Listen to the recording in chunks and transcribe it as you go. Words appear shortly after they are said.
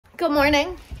Good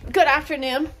morning. Good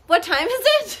afternoon. What time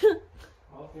is it?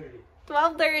 12:30.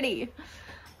 12:30.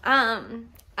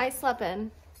 I slept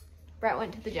in. Brett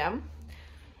went to the gym.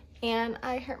 And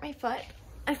I hurt my foot.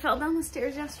 I fell down the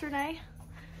stairs yesterday.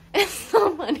 It's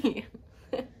so funny.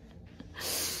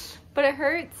 But it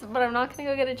hurts, but I'm not gonna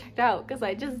go get it checked out because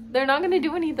they're not gonna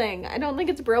do anything. I don't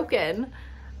think it's broken.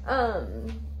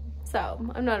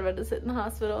 So I'm not about to sit in the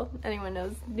hospital. Anyone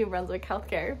knows New Brunswick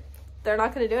healthcare. They're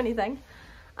not gonna do anything.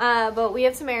 But we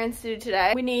have some errands to do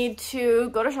today. We need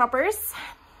to go to Shoppers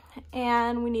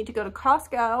and we need to go to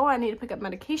Costco. I need to pick up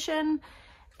medication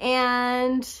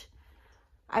and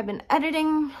I've been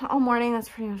editing all morning. That's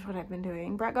pretty much what I've been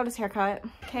doing. Brett got his haircut.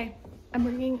 Okay, I'm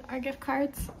bringing our gift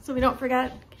cards so we don't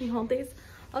forget. Can you hold these?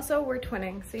 Also, we're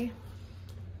twinning, see?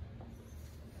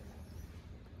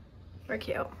 We're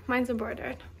cute. Mine's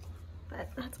embroidered, but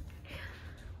that's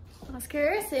okay.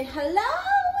 Oscar, say hello,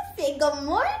 say good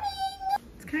morning.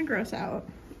 It's kind of gross out.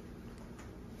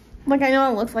 Like, I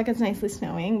know it looks like it's nicely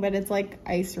snowing, but it's like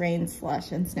ice, rain,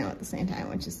 slush, and snow at the same time,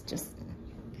 which is just...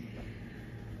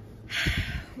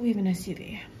 We have an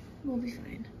SUV. We'll be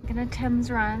fine. Gonna Tim's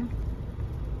Run.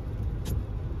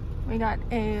 We got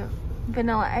a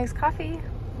vanilla iced coffee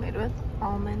made with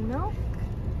almond milk.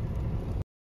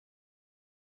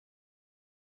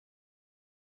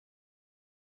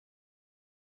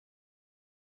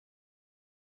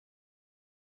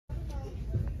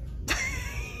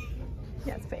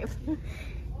 Yes, babe.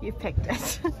 You picked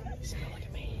it. Look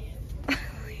at me.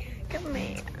 Look at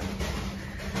me.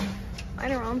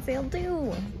 Mine are on sale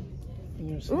too.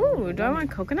 Ooh, do I want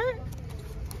coconut?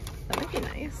 That might be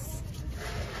nice.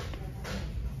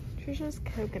 Trisha's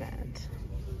coconut.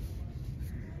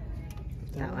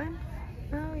 That one?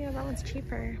 Oh yeah, that one's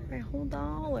cheaper by a whole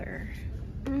 $1.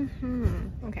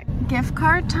 Okay. Gift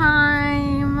card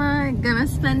time. Gonna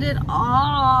spend it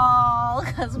all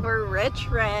because we're rich.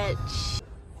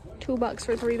 $2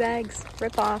 for 3 bags.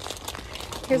 Rip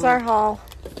off. Here's our haul.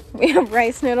 We have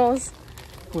rice noodles,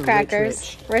 we're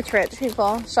crackers. Rich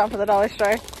people. Shop at the dollar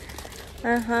store.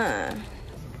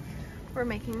 We're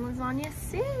making lasagna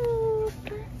soup.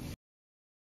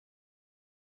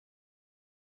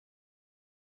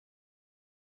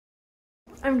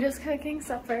 I'm just cooking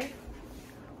supper.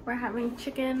 We're having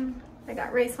chicken. I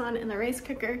got rice on in the rice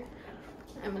cooker.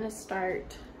 I'm gonna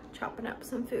start chopping up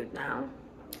some food now.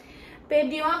 Babe,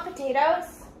 do you want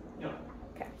potatoes? No.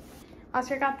 Okay.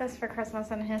 Oscar got this for Christmas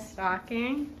in his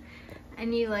stocking.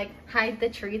 And you like hide the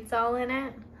treats all in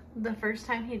it. The first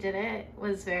time he did it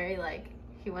was very like,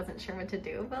 he wasn't sure what to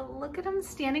do, but look at him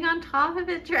standing on top of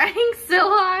it, trying so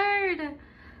hard.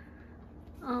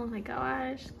 Oh my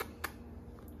gosh.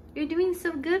 You're doing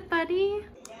so good, buddy.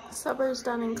 Supper's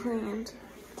done and cleaned.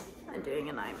 I'm doing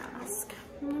an eye mask.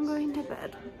 I'm going to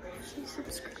bed. So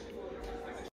subscribe.